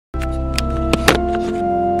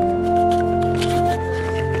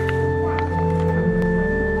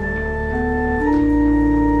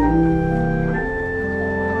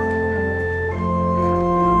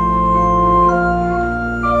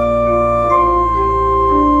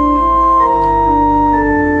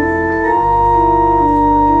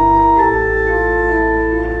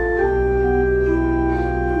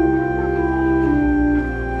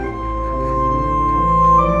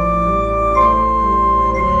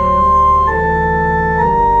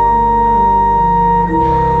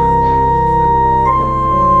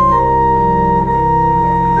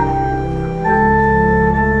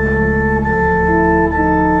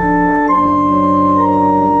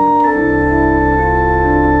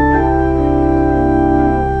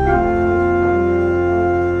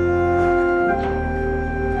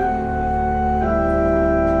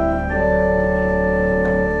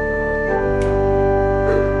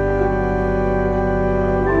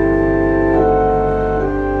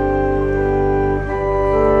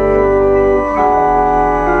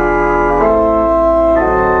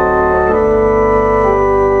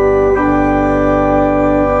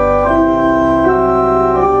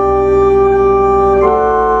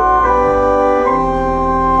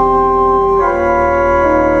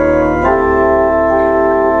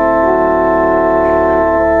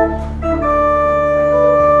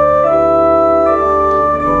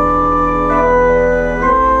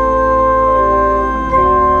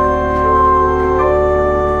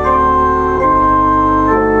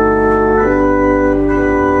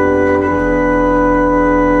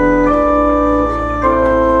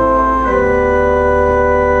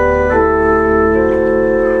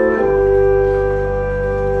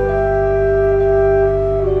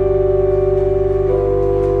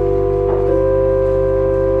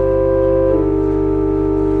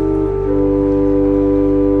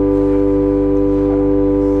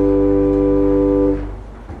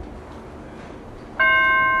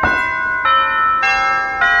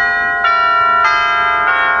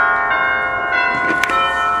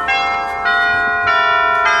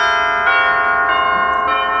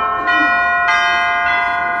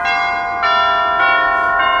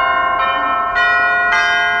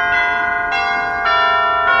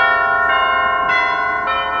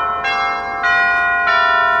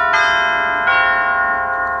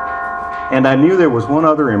And I knew there was one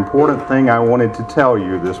other important thing I wanted to tell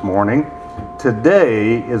you this morning.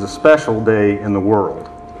 Today is a special day in the world.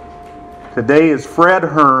 Today is Fred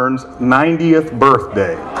Hearn's 90th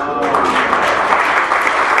birthday.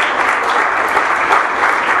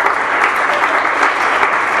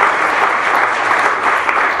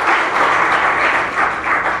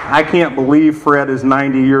 I can't believe Fred is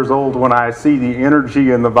 90 years old when I see the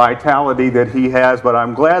energy and the vitality that he has, but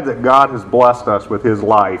I'm glad that God has blessed us with his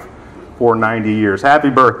life for 90 years.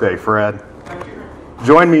 Happy birthday, Fred.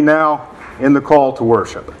 Join me now in the call to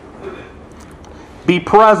worship. Be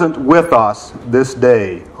present with us this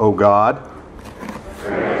day, O God.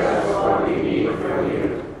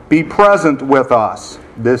 Be present with us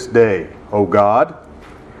this day, O God.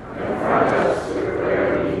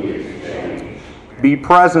 Be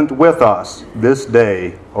present with us this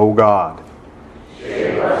day, O God.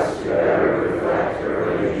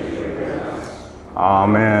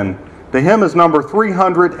 Amen. The hymn is number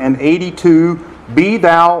 382, Be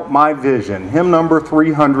Thou My Vision. Hymn number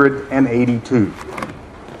 382.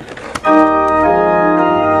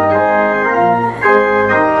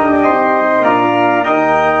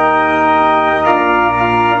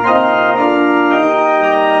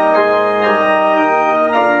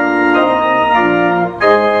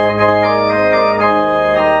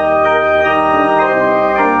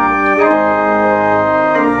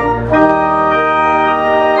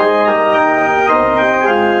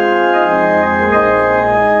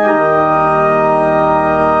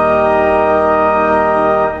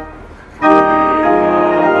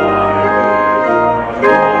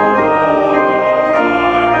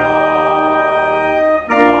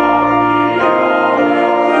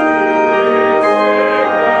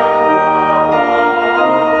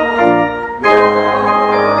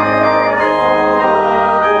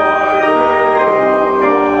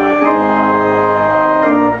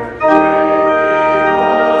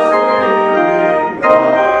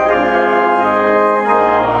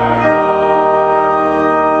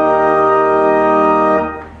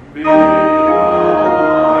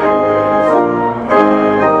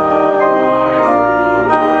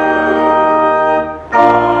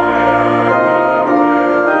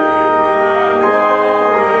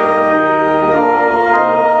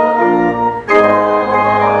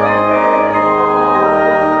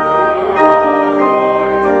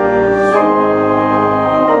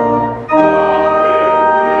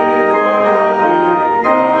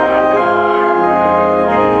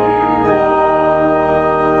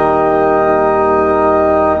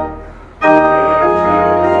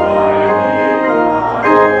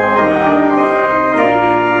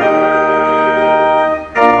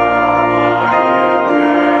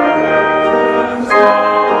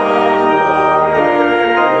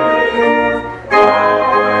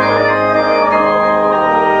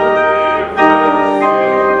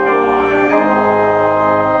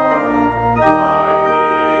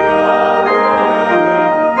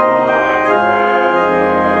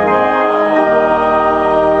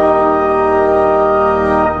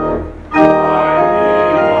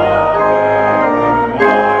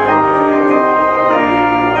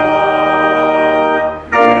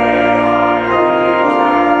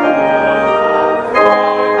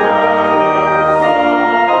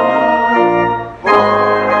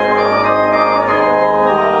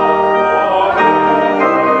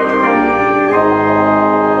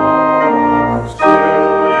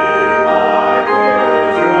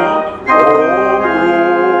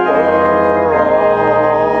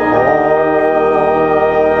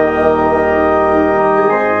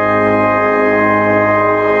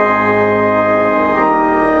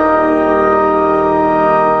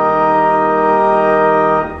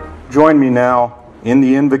 Join me now in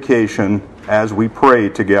the invocation as we pray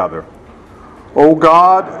together. O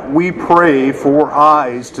God, we pray for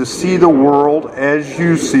eyes to see the world as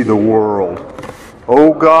you see the world.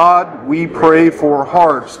 O God, we pray for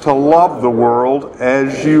hearts to love the world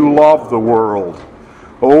as you love the world.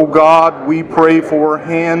 O God, we pray for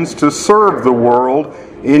hands to serve the world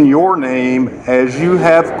in your name as you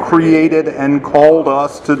have created and called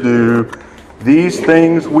us to do. These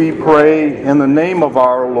things we pray in the name of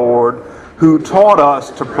our Lord, who taught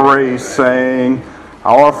us to pray, saying,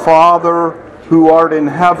 Our Father, who art in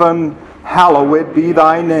heaven, hallowed be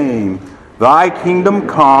thy name. Thy kingdom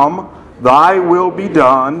come, thy will be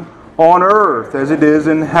done, on earth as it is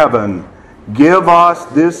in heaven. Give us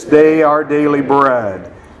this day our daily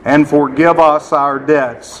bread, and forgive us our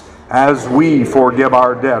debts, as we forgive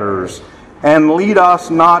our debtors. And lead us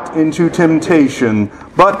not into temptation,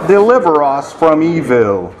 but deliver us from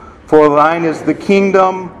evil. For thine is the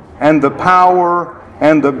kingdom, and the power,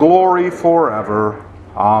 and the glory forever.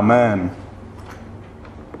 Amen.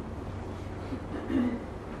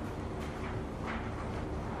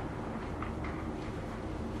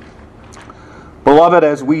 Beloved,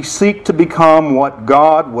 as we seek to become what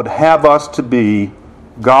God would have us to be,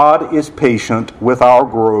 God is patient with our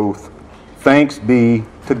growth. Thanks be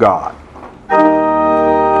to God.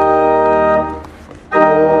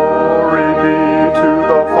 Glory be to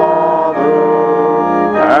the Father,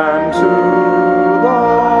 and to the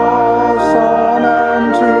Son,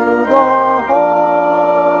 and to the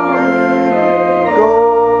Holy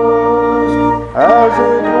Ghost, as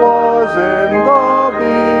it was in the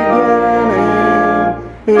beginning,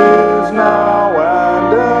 is now,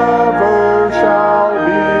 and ever shall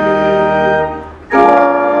be,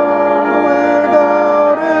 world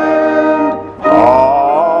without end.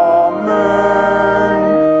 Amen.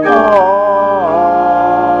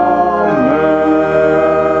 Amen.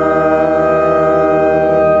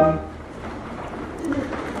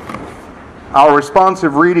 Our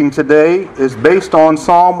responsive reading today is based on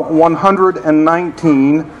Psalm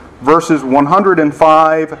 119, verses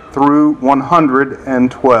 105 through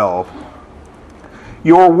 112.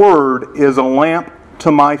 Your word is a lamp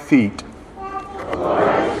to my feet.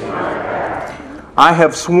 I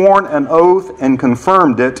have sworn an oath and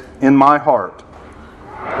confirmed it in my heart.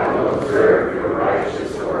 I will observe your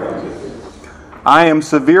righteous ordinances. I am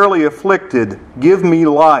severely afflicted. Give me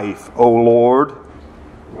life, O Lord.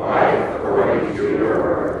 Life according to your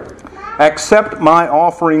word. Accept my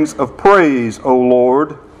offerings of praise, O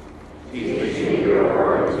Lord. Teach me your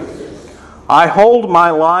ordinances. I hold my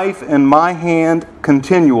life in my hand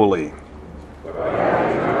continually. But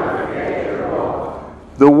I do not forget your law.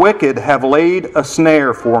 The wicked have laid a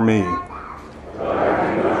snare for me. But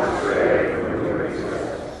I do not stray from your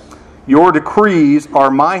precepts. Your decrees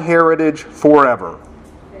are my heritage forever.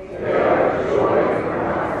 They are the joy of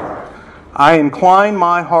my heart. I incline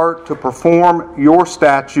my heart to perform your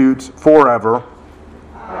statutes forever.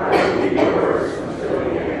 I will be yours until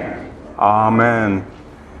the end. Amen.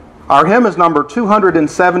 Our hymn is number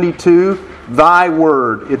 272, Thy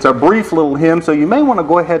Word. It's a brief little hymn, so you may want to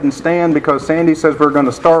go ahead and stand because Sandy says we're going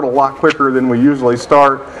to start a lot quicker than we usually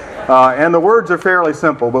start. And the words are fairly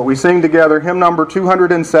simple, but we sing together hymn number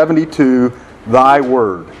 272, Thy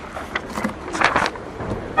Word.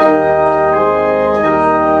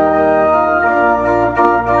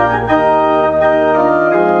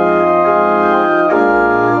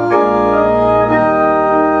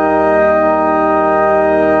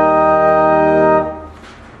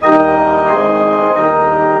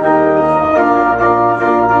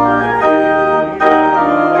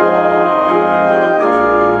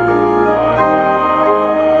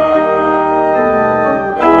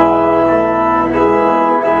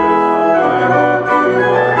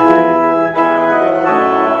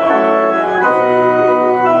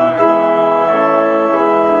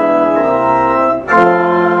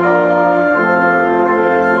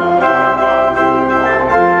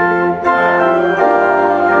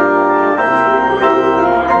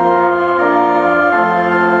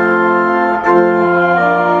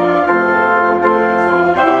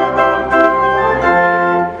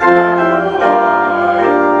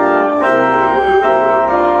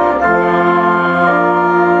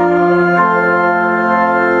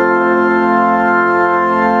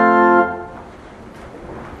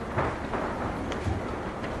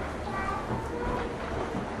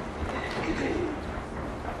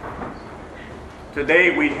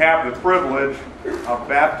 Today we have the privilege of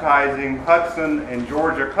baptizing Hudson and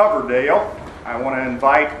Georgia Coverdale. I want to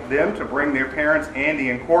invite them to bring their parents,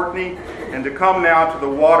 Andy and Courtney, and to come now to the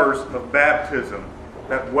waters of baptism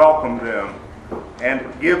that welcome them and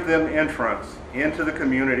give them entrance into the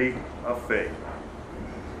community of faith.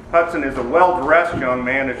 Hudson is a well-dressed young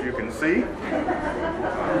man, as you can see,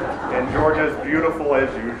 and Georgia is beautiful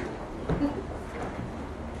as usual.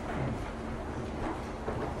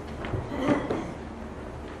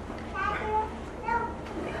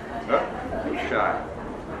 Shy.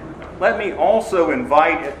 Let me also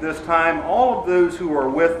invite at this time all of those who are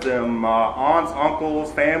with them, aunts,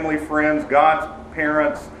 uncles, family, friends, God's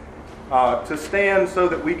parents, to stand so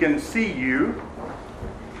that we can see you.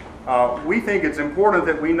 We think it's important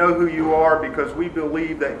that we know who you are because we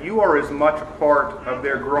believe that you are as much a part of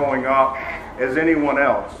their growing up as anyone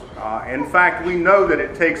else. In fact, we know that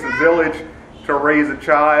it takes a village to raise a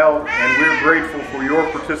child, and we're grateful for your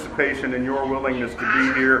participation and your willingness to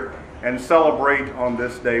be here and celebrate on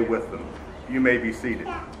this day with them. You may be seated.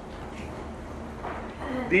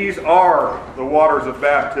 These are the waters of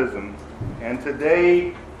baptism, and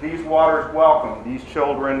today these waters welcome these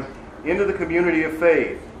children into the community of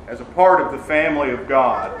faith as a part of the family of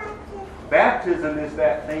God. Baptism is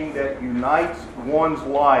that thing that unites one's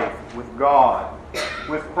life with God,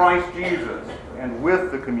 with Christ Jesus, and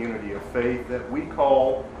with the community of faith that we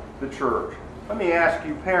call the church. Let me ask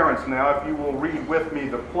you parents now, if you will read with me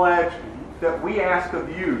the pledge that we ask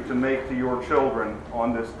of you to make to your children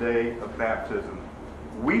on this day of baptism.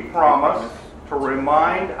 We promise to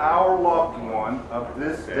remind our loved one of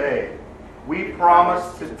this day. We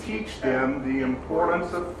promise to teach them the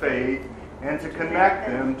importance of faith and to connect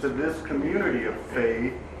them to this community of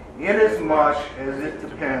faith inasmuch as it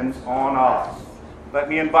depends on us. Let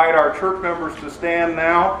me invite our church members to stand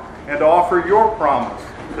now and offer your promise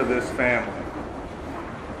to this family.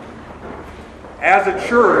 As a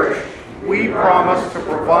church, we promise to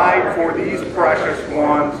provide for these precious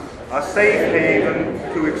ones a safe haven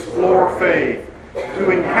to explore faith, to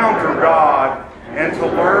encounter God, and to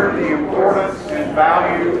learn the importance and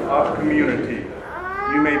value of community.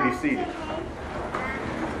 You may be seated.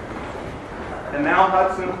 And now,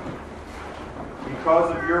 Hudson,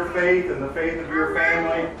 because of your faith and the faith of your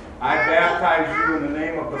family, I baptize you in the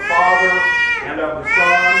name of the Father, and of the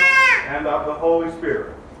Son, and of the Holy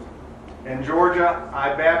Spirit. And Georgia,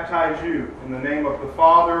 I baptize you in the name of the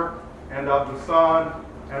Father, and of the Son,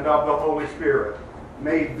 and of the Holy Spirit.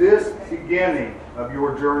 May this beginning of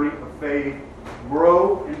your journey of faith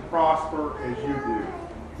grow and prosper as you do.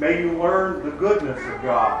 May you learn the goodness of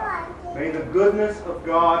God. May the goodness of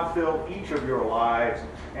God fill each of your lives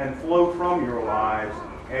and flow from your lives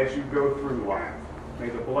as you go through life. May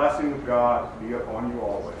the blessing of God be upon you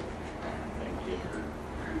always. Thank you.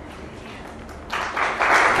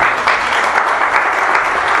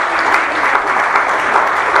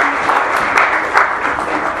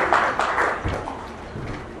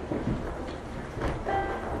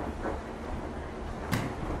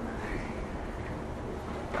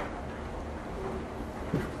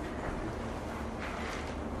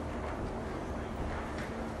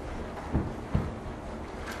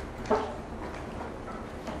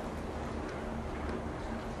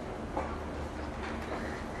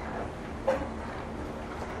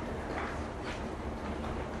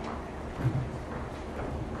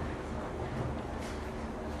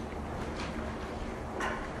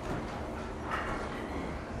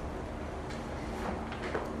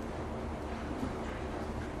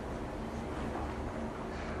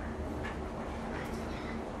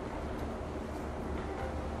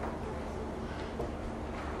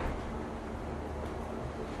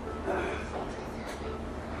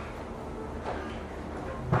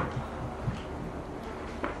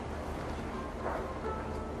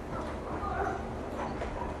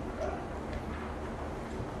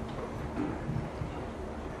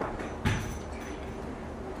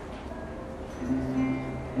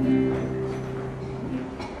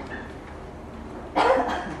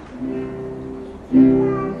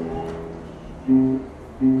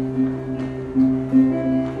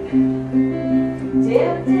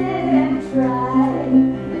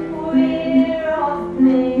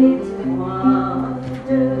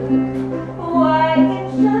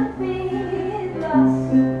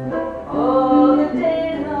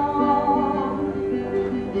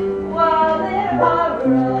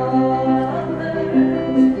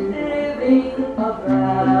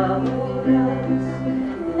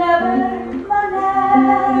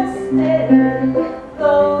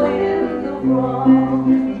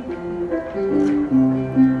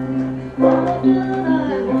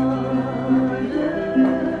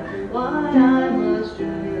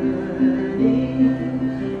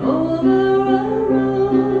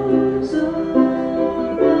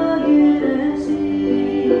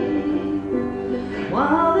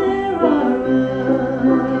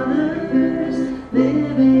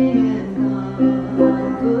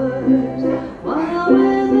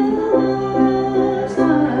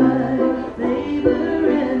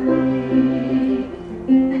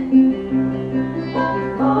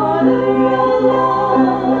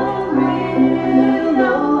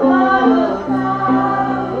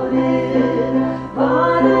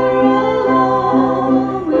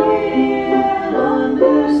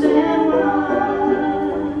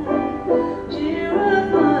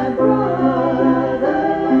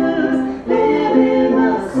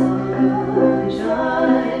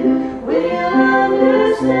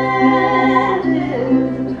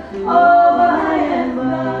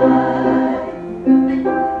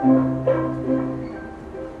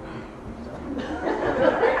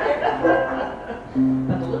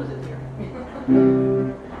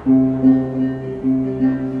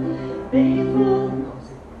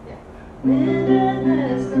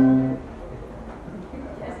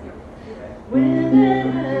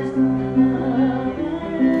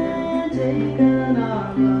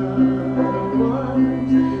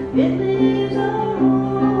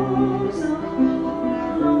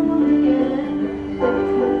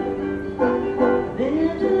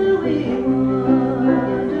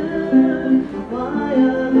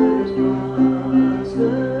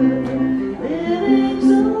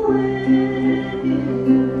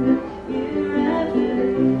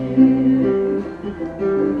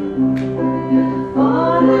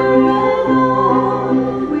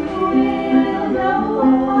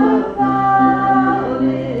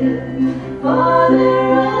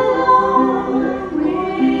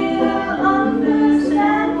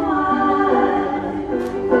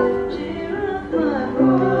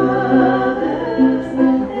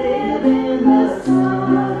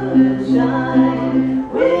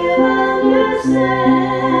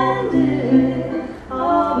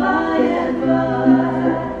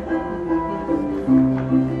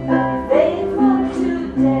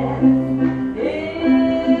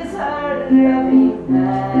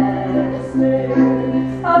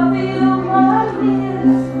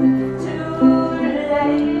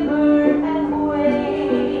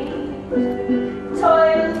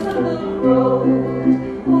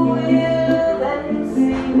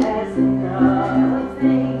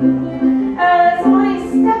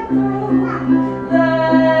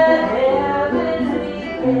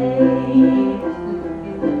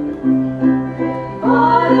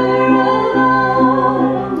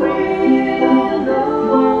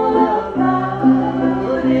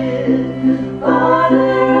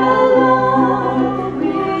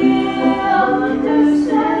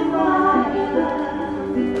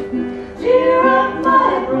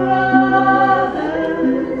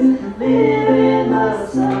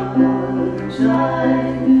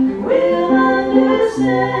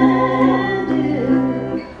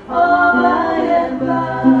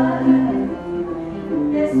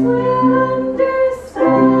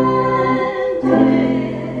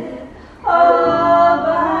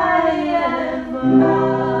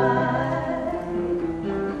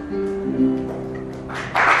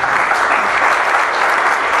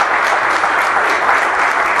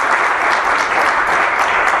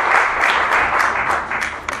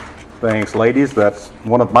 Thanks, ladies. That's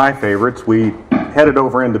one of my favorites. We headed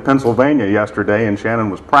over into Pennsylvania yesterday, and Shannon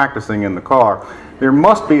was practicing in the car. There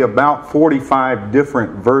must be about 45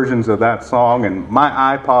 different versions of that song, and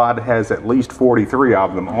my iPod has at least 43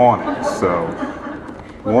 of them on it. So,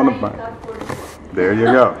 there you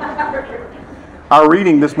go. Our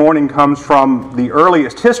reading this morning comes from the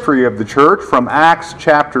earliest history of the church, from Acts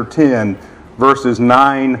chapter 10, verses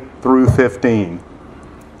 9 through 15.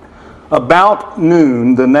 About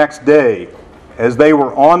noon the next day, as they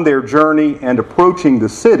were on their journey and approaching the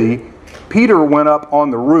city, Peter went up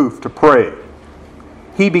on the roof to pray.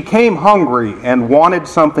 He became hungry and wanted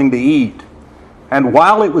something to eat. And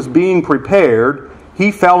while it was being prepared,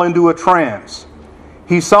 he fell into a trance.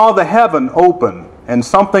 He saw the heaven open and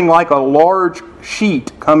something like a large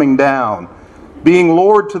sheet coming down, being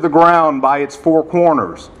lowered to the ground by its four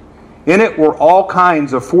corners. In it were all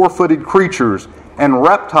kinds of four-footed creatures and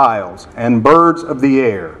reptiles and birds of the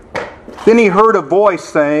air. Then he heard a voice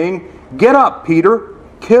saying, "Get up, Peter,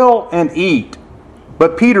 kill and eat."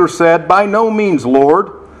 But Peter said, "By no means,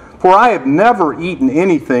 Lord, for I have never eaten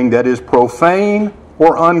anything that is profane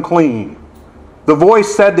or unclean." The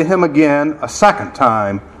voice said to him again a second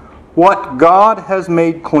time, "What God has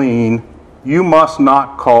made clean, you must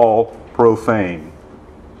not call profane."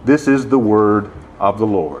 This is the word of the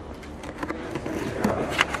Lord.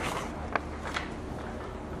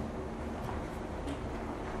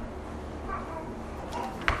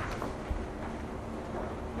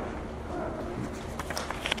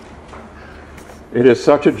 It is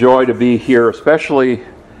such a joy to be here, especially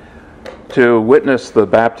to witness the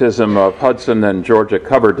baptism of Hudson and Georgia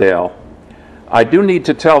Coverdale. I do need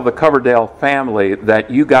to tell the Coverdale family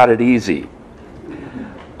that you got it easy.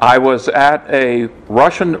 I was at a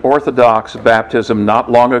Russian Orthodox baptism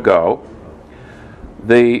not long ago.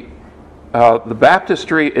 The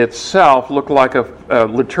baptistry itself looked like a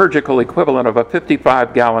liturgical equivalent of a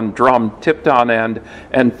 55-gallon drum tipped on end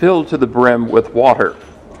and filled to the brim with water.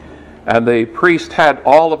 And the priest had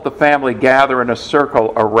all of the family gather in a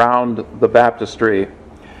circle around the baptistry,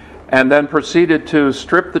 and then proceeded to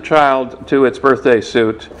strip the child to its birthday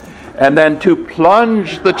suit, and then to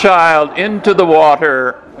plunge the child into the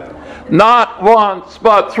water, not once,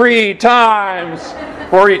 but 3 times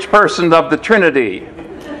for each person of the Trinity.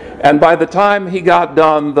 And by the time he got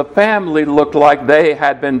done, the family looked like they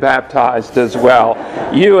had been baptized as well.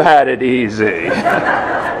 You had it easy.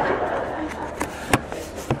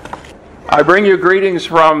 I bring you greetings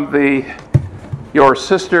from your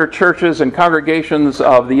sister churches and congregations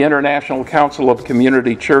of the International Council of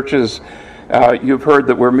Community Churches. You've heard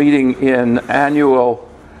that we're meeting in annual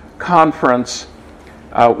conference.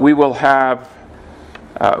 We will have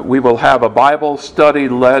a Bible study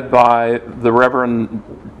led by the Reverend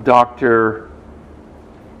Dr.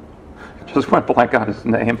 Just went blank on his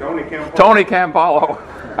name. Tony Campolo.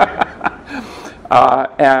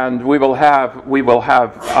 And we will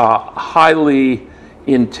have highly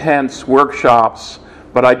intense workshops.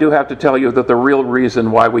 But I do have to tell you that the real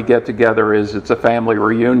reason why we get together is it's a family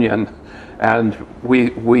reunion, and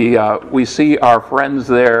we see our friends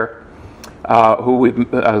there who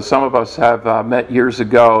some of us have met years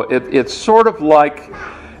ago. It's sort of like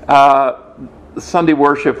Sunday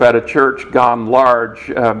worship at a church gone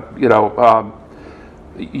large.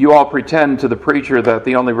 You all pretend to the preacher that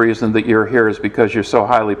the only reason that you're here is because you're so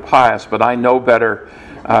highly pious, but I know better.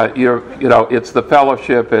 It's the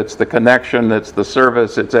fellowship, it's the connection, it's the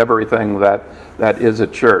service, it's everything that is a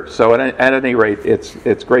church. So at any rate,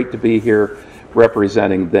 it's great to be here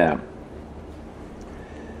representing them.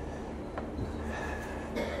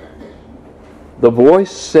 The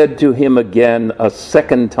voice said to him again a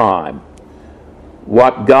second time,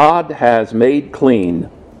 "What God has made clean,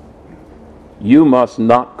 you must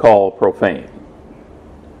not call profane."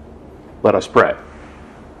 Let us pray.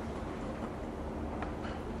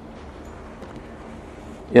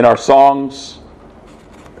 In our songs,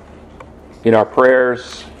 in our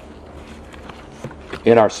prayers,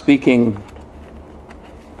 in our speaking,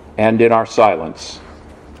 and in our silence,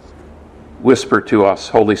 whisper to us,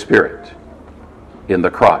 Holy Spirit, in the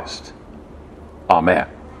Christ. Amen.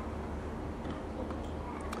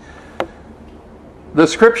 The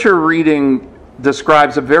scripture reading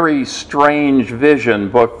describes a very strange vision,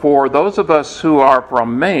 but for those of us who are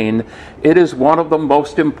from Maine, it is one of the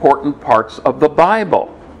most important parts of the Bible.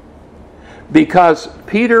 Because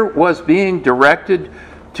Peter was being directed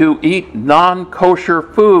to eat non-kosher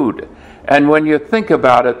food. And when you think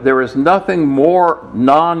about it, there is nothing more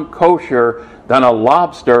non-kosher than a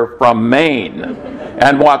lobster from Maine.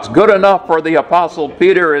 And what's good enough for the Apostle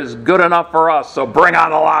Peter is good enough for us, so bring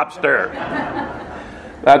on a lobster.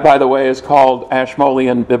 That, by the way, is called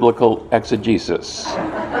Ashmolean biblical exegesis.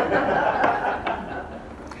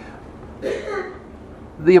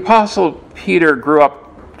 The Apostle Peter grew up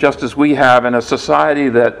just as we have in a society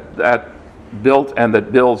that built and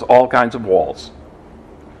that builds all kinds of walls.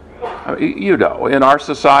 You know, in our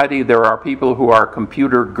society there are people who are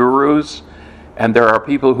computer gurus, and there are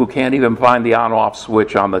people who can't even find the on-off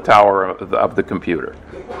switch on the tower of the computer.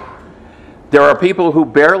 There are people who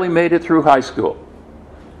barely made it through high school,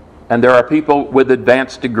 and there are people with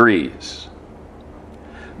advanced degrees.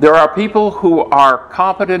 There are people who are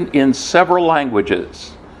competent in several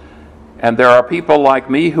languages, and there are people like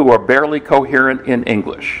me who are barely coherent in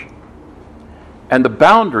English. And the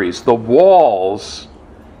boundaries, the walls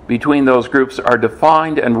between those groups are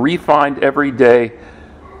defined and refined every day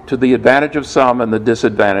to the advantage of some and the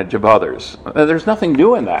disadvantage of others. There's nothing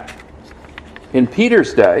new in that. In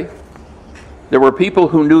Peter's day, there were people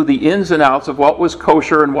who knew the ins and outs of what was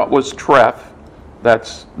kosher and what was treff,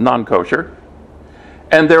 that's non-kosher,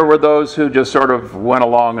 and there were those who just sort of went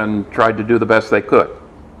along and tried to do the best they could.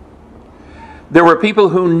 There were people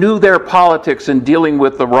who knew their politics in dealing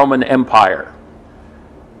with the Roman Empire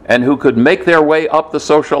and who could make their way up the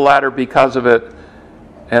social ladder because of it,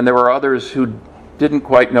 and there were others who didn't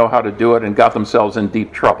quite know how to do it and got themselves in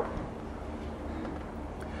deep trouble.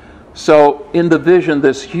 So in the vision,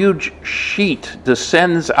 this huge sheet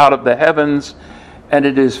descends out of the heavens, and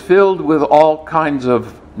it is filled with all kinds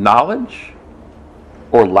of knowledge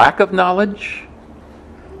or lack of knowledge,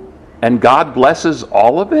 and God blesses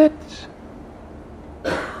all of it.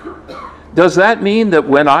 Does that mean that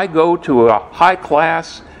when I go to a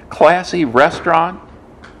high-class, classy restaurant,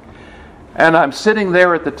 and I'm sitting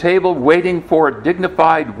there at the table waiting for a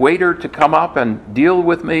dignified waiter to come up and deal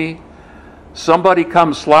with me, somebody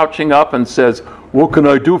comes slouching up and says, "What can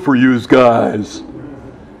I do for you guys?"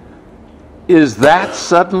 Is that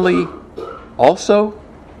suddenly also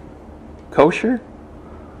kosher?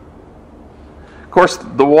 Of course,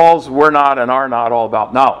 the walls were not and are not all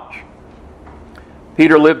about knowledge.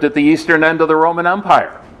 Peter lived at the eastern end of the Roman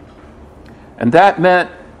Empire. And that meant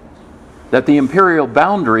that the imperial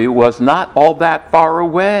boundary was not all that far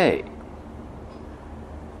away.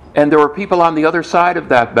 And there were people on the other side of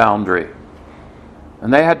that boundary.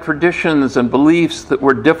 And they had traditions and beliefs that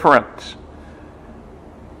were different.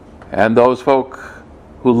 And those folk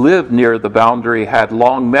who lived near the boundary had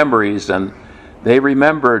long memories, and they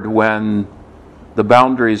remembered when the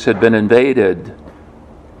boundaries had been invaded.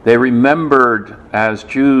 They remembered as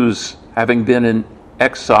Jews having been in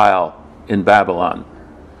exile in Babylon.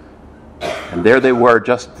 And there they were,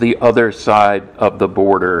 just the other side of the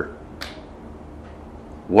border.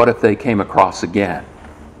 What if they came across again?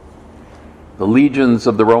 The legions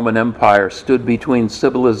of the Roman Empire stood between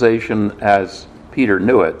civilization as Peter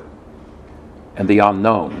knew it and the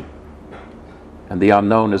unknown. And the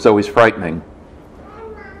unknown is always frightening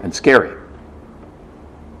and scary.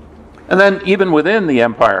 And then even within the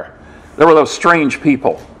empire, there were those strange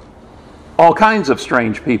people. All kinds of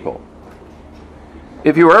strange people.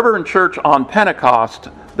 If you were ever in church on Pentecost,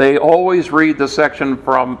 they always read the section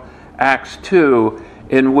from Acts 2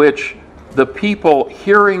 in which the people,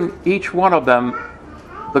 hearing each one of them,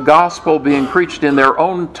 the gospel being preached in their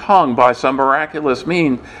own tongue by some miraculous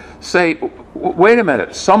means, say, wait a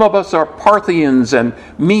minute, some of us are Parthians and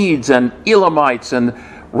Medes and Elamites and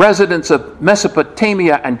residents of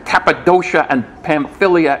Mesopotamia and Cappadocia and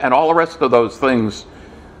Pamphylia and all the rest of those things.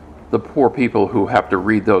 The poor people who have to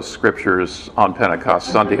read those scriptures on Pentecost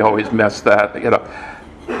Sunday always mess that,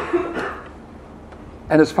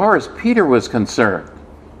 And as far as Peter was concerned,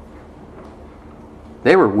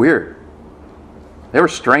 they were weird. They were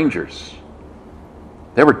strangers.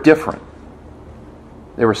 They were different.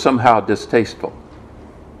 They were somehow distasteful.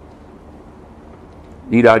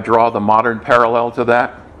 Need I draw the modern parallel to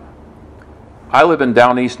that? I live in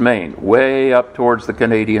Down East Maine, way up towards the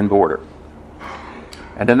Canadian border.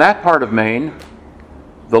 And in that part of Maine,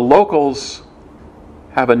 the locals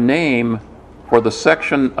have a name for the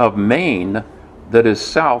section of Maine that is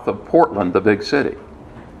south of Portland, the big city.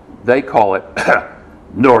 They call it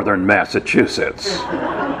Northern Massachusetts.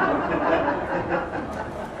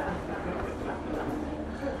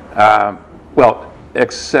 Well,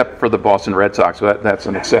 except for the Boston Red Sox, that's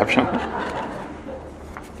an exception.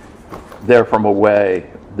 They're from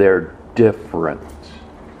away, they're different.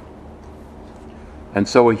 And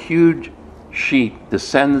so a huge sheet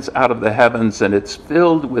descends out of the heavens, and it's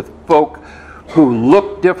filled with folk who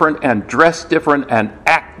look different and dress different and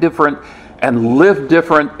act different and live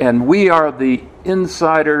different, and we are the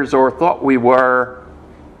insiders, or thought we were,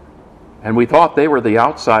 and we thought they were the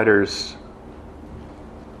outsiders,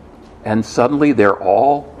 and suddenly they're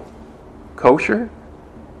all kosher?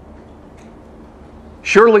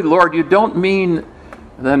 Surely, Lord, you don't mean,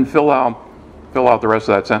 then fill out the rest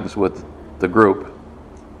of that sentence with the group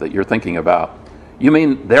that you're thinking about. You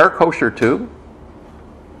mean they're kosher too?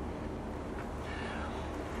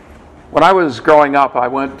 When I was growing up, I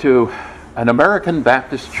went to an American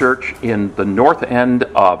Baptist church in the north end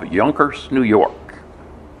of Yonkers, New York.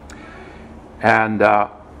 And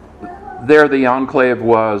there the enclave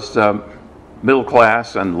was middle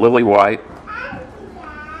class and lily white.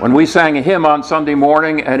 When we sang a hymn on Sunday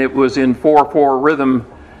morning, and it was in 4/4 rhythm,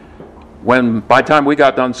 when by the time we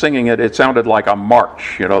got done singing it, it sounded like a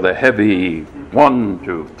march, the heavy 1,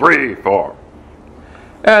 2, 3, 4.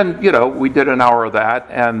 And, we did an hour of that,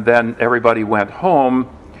 and then everybody went home.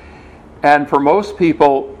 And for most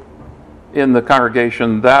people in the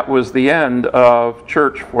congregation, that was the end of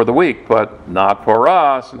church for the week, but not for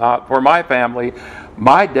us, not for my family.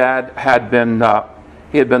 My dad had been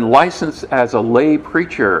licensed as a lay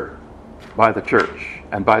preacher by the church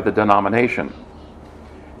and by the denomination.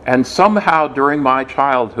 And somehow during my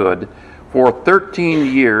childhood, for 13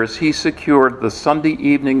 years, he secured the Sunday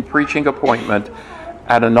evening preaching appointment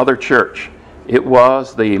at another church. It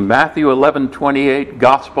was the Matthew 11:28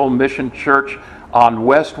 Gospel Mission Church on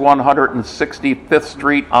West 165th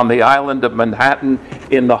Street on the island of Manhattan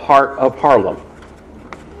in the heart of Harlem.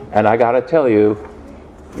 And I got to tell you,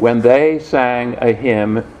 when they sang a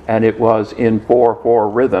hymn and it was in 4/4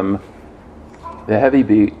 rhythm, the heavy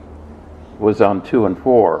beat was on 2 and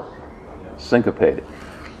 4, syncopated.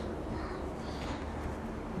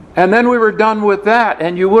 And then we were done with that,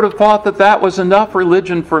 and you would have thought that that was enough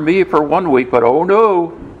religion for me for 1 week, but oh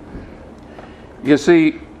no. You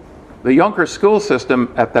see, the Yonkers school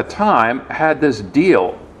system at that time had this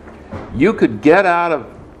deal. You could get out of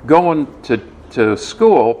going to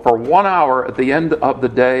school for 1 hour at the end of the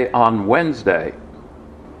day on Wednesday,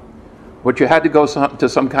 but you had to go to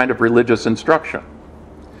some kind of religious instruction.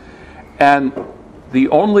 And the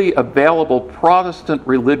only available Protestant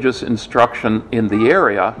religious instruction in the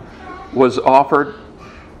area was offered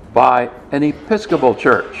by an Episcopal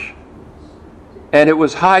church. And it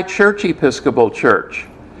was High Church Episcopal Church.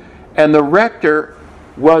 And the rector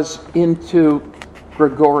was into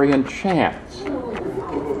Gregorian chant,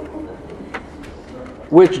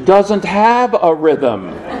 which doesn't have a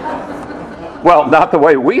rhythm. Well, not the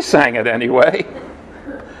way we sang it anyway.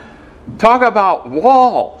 Talk about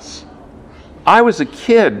walls. I was a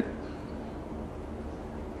kid,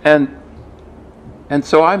 and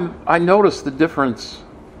so I noticed the difference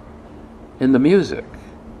in the music.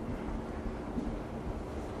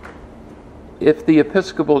 If the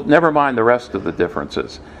Episcopal, never mind the rest of the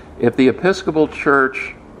differences, if the Episcopal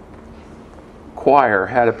Church choir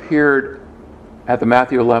had appeared at the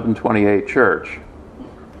Matthew 11:28 church,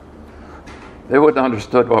 they wouldn't have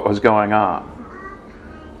understood what was going on.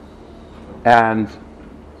 And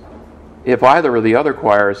if either of the other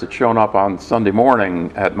choirs had shown up on Sunday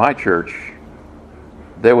morning at my church,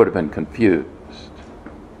 they would have been confused.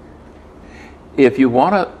 If you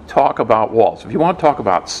want to talk about walls, if you want to talk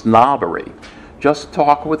about snobbery, just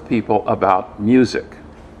talk with people about music.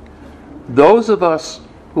 Those of us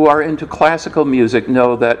who are into classical music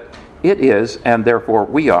know that it is, and therefore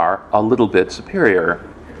we are, a little bit superior.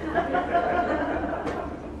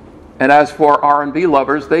 And as for R&B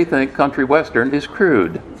lovers, they think country western is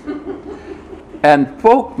crude. And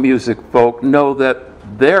folk music folk know that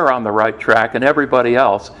they're on the right track and everybody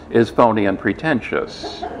else is phony and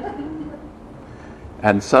pretentious.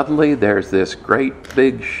 And suddenly there's this great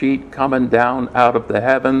big sheet coming down out of the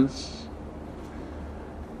heavens.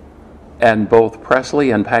 And both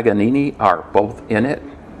Presley and Paganini are both in it.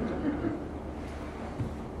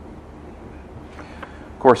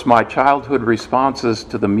 Of course, my childhood responses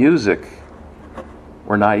to the music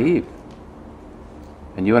were naive.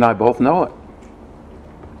 And you and I both know it.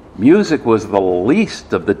 Music was the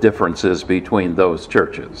least of the differences between those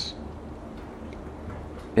churches.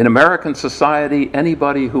 In American society,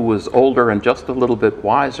 anybody who was older and just a little bit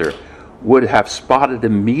wiser would have spotted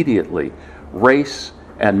immediately race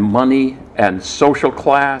and money and social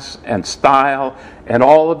class and style and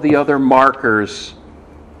all of the other markers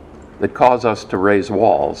that cause us to raise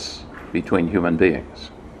walls between human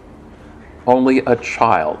beings. Only a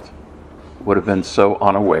child would have been so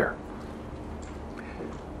unaware.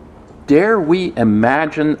 Dare we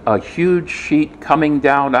imagine a huge sheet coming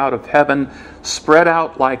down out of heaven, spread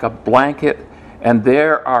out like a blanket, and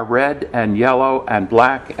there are red and yellow and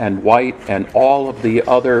black and white and all of the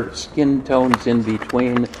other skin tones in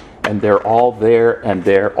between, and they're all there and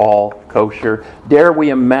they're all kosher? Dare we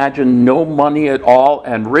imagine no money at all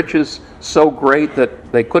and riches so great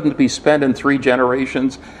that they couldn't be spent in 3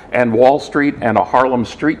 generations, and Wall Street and a Harlem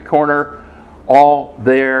street corner, all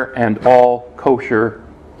there and all kosher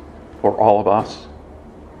for all of us?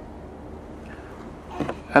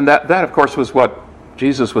 And that of course, was what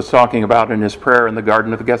Jesus was talking about in his prayer in the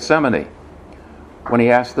Garden of Gethsemane, when he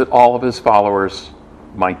asked that all of his followers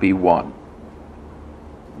might be one,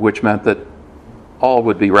 which meant that all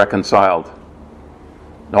would be reconciled,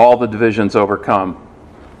 and all the divisions overcome,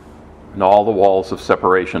 and all the walls of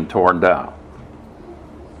separation torn down.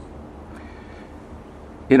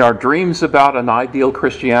 In our dreams about an ideal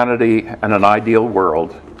Christianity and an ideal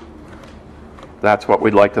world, that's what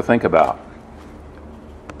we'd like to think about.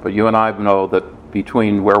 But you and I know that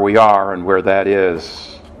between where we are and where that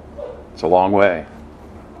is, it's a long way.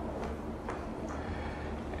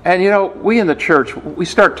 And we in the church, we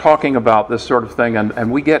start talking about this sort of thing,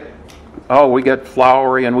 and we get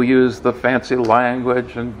flowery, and we use the fancy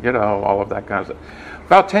language, and all of that kind of stuff.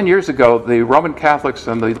 About 10 years ago, the Roman Catholics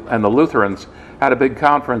and the Lutherans had a big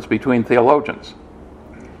conference between theologians.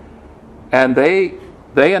 And they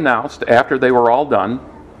announced, after they were all done,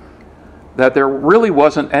 that there really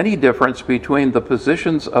wasn't any difference between the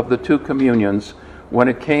positions of the two communions when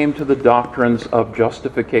it came to the doctrines of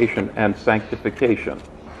justification and sanctification.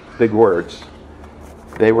 Big words.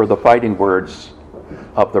 They were the fighting words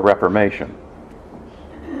of the Reformation.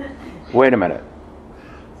 Wait a minute.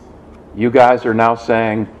 You guys are now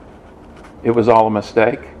saying it was all a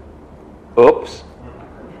mistake? Oops.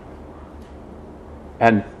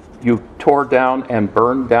 And you tore down and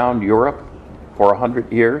burned down Europe for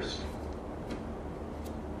 100 years?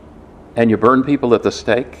 And you burned people at the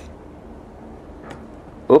stake?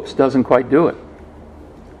 Oops doesn't quite do it.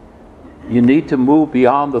 You need to move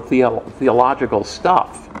beyond the theological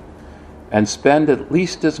stuff and spend at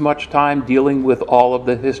least as much time dealing with all of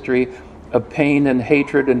the history of pain and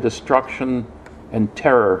hatred and destruction and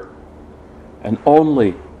terror. And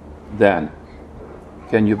only then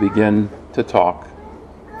can you begin to talk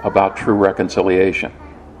about true reconciliation.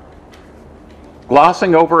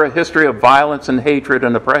 Glossing over a history of violence and hatred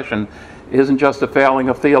and oppression isn't just a failing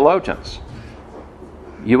of theologians.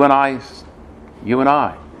 You and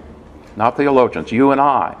I, not theologians, you and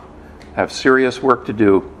I have serious work to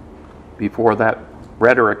do before that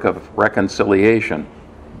rhetoric of reconciliation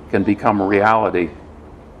can become a reality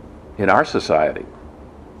in our society.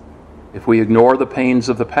 If we ignore the pains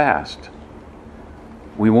of the past,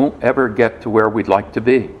 we won't ever get to where we'd like to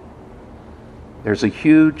be. There's a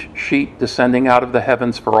huge sheet descending out of the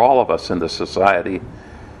heavens for all of us in this society,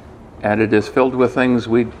 and it is filled with things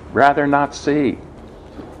we'd rather not see,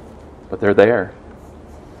 but they're there.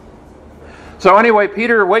 So anyway,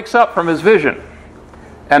 Peter wakes up from his vision.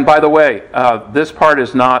 And by the way, this part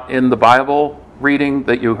is not in the Bible reading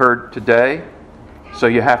that you heard today, so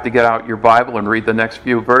you have to get out your Bible and read the next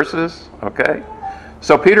few verses, okay?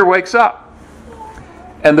 So Peter wakes up,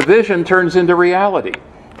 and the vision turns into reality,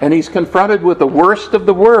 and he's confronted with the worst of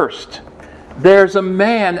the worst. There's a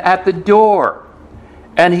man at the door,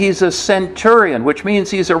 and he's a centurion, which means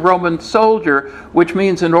he's a Roman soldier, which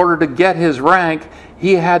means in order to get his rank,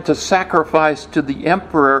 he had to sacrifice to the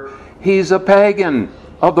emperor. He's a pagan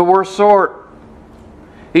of the worst sort.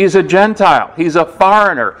 He's a Gentile. He's a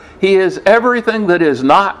foreigner. He is everything that is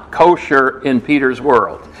not kosher in Peter's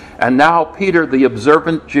world. And now Peter, the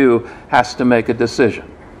observant Jew, has to make a decision.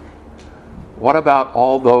 What about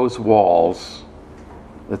all those walls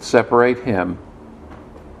that separate him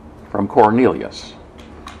from Cornelius?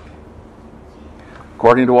 Of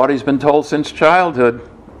according to what he's been told since childhood,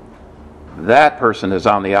 that person is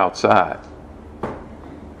on the outside.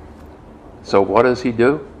 So what does he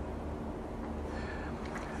do?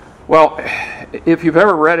 Well, if you've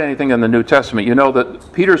ever read anything in the New Testament, you know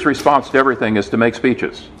that Peter's response to everything is to make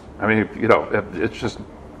speeches. I mean, it's just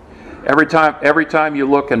every time you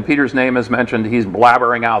look and Peter's name is mentioned, he's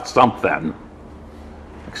blabbering out something.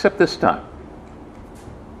 Except this time.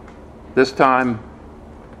 This time,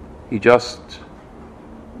 he just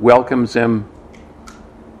welcomes him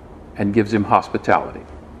and gives him hospitality.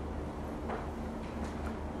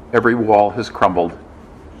 Every wall has crumbled.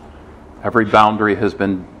 Every boundary has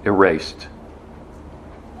been erased.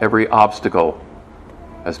 Every obstacle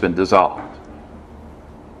has been dissolved.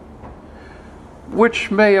 Which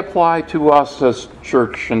may apply to us as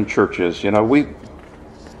church and churches. You know, we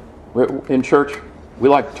in church, we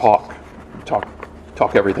like to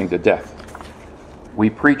talk everything to death. We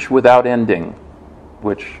preach without ending,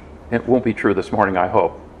 which it won't be true this morning, I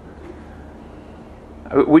hope.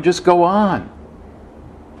 We just go on.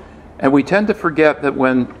 And we tend to forget that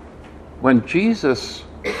when Jesus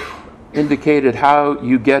indicated how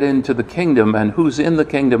you get into the kingdom and who's in the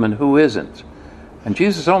kingdom and who isn't, and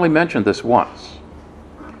Jesus only mentioned this once.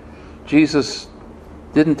 Jesus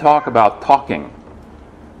didn't talk about talking.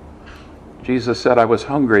 Jesus said, I was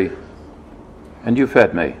hungry and you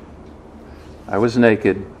fed me. I was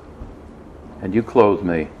naked and you clothed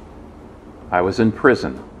me. I was in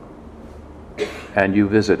prison and you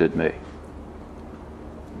visited me.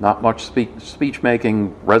 Not much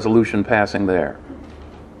speech-making, resolution passing there.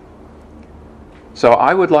 So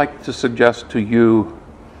I would like to suggest to you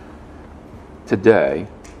today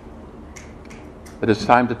that it's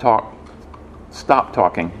time to stop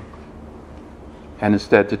talking, and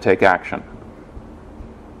instead to take action.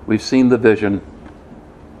 We've seen the vision.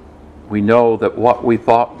 We know that what we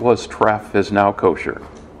thought was treff is now kosher.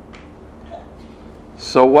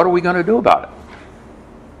 So what are we going to do about it?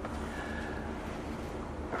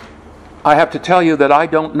 I have to tell you that I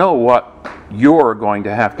don't know what you're going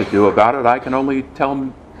to have to do about it. I can only tell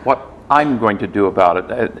what I'm going to do about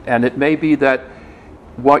it. And it may be that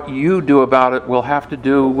what you do about it will have to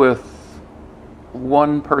do with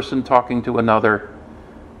one person talking to another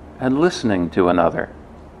and listening to another.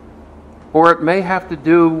 Or it may have to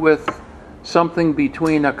do with something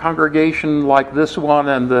between a congregation like this one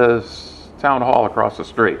and the town hall across the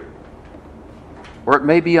street. Or it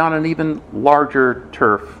may be on an even larger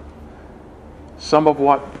turf. Some of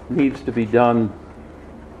what needs to be done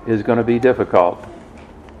is going to be difficult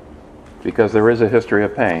because there is a history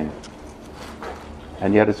of pain.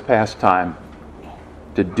 And yet it's past time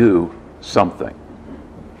to do something.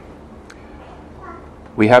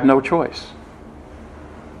 We have no choice.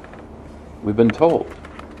 We've been told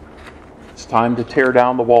it's time to tear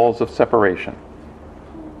down the walls of separation.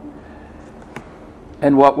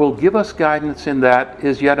 And what will give us guidance in that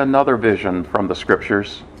is yet another vision from the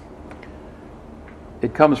Scriptures.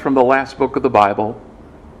 It comes from the last book of the Bible,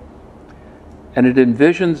 and it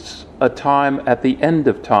envisions a time at the end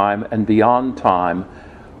of time and beyond time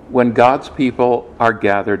when God's people are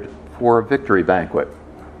gathered for a victory banquet.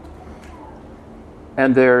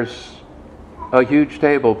 And there's a huge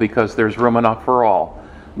table because there's room enough for all.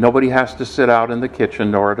 Nobody has to sit out in the kitchen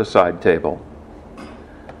nor at a side table.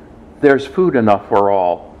 There's food enough for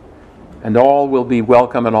all, and all will be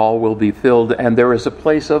welcome and all will be filled, and there is a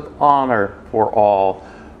place of honor for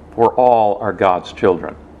all are God's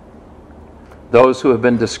children. Those who have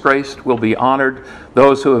been disgraced will be honored.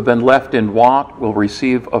 Those who have been left in want will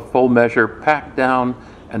receive a full measure packed down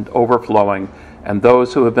and overflowing, and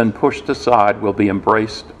those who have been pushed aside will be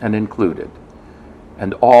embraced and included.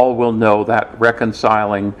 And all will know that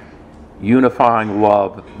reconciling, unifying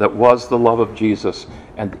love that was the love of Jesus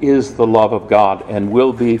and is the love of God and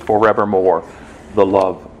will be forevermore the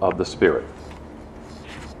love of the Spirit.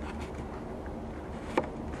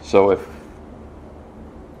 So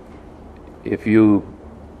if you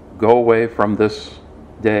go away from this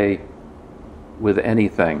day with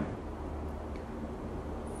anything,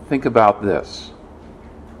 think about this.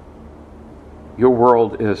 Your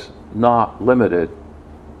world is not limited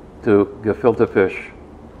to gefilte fish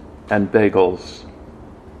and bagels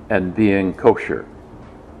and being kosher.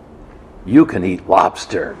 You can eat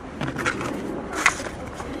lobster.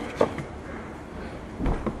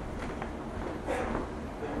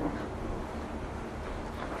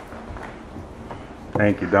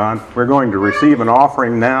 Thank you, Don. We're going to receive an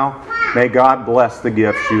offering now. May God bless the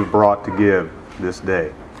gifts you've brought to give this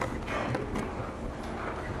day.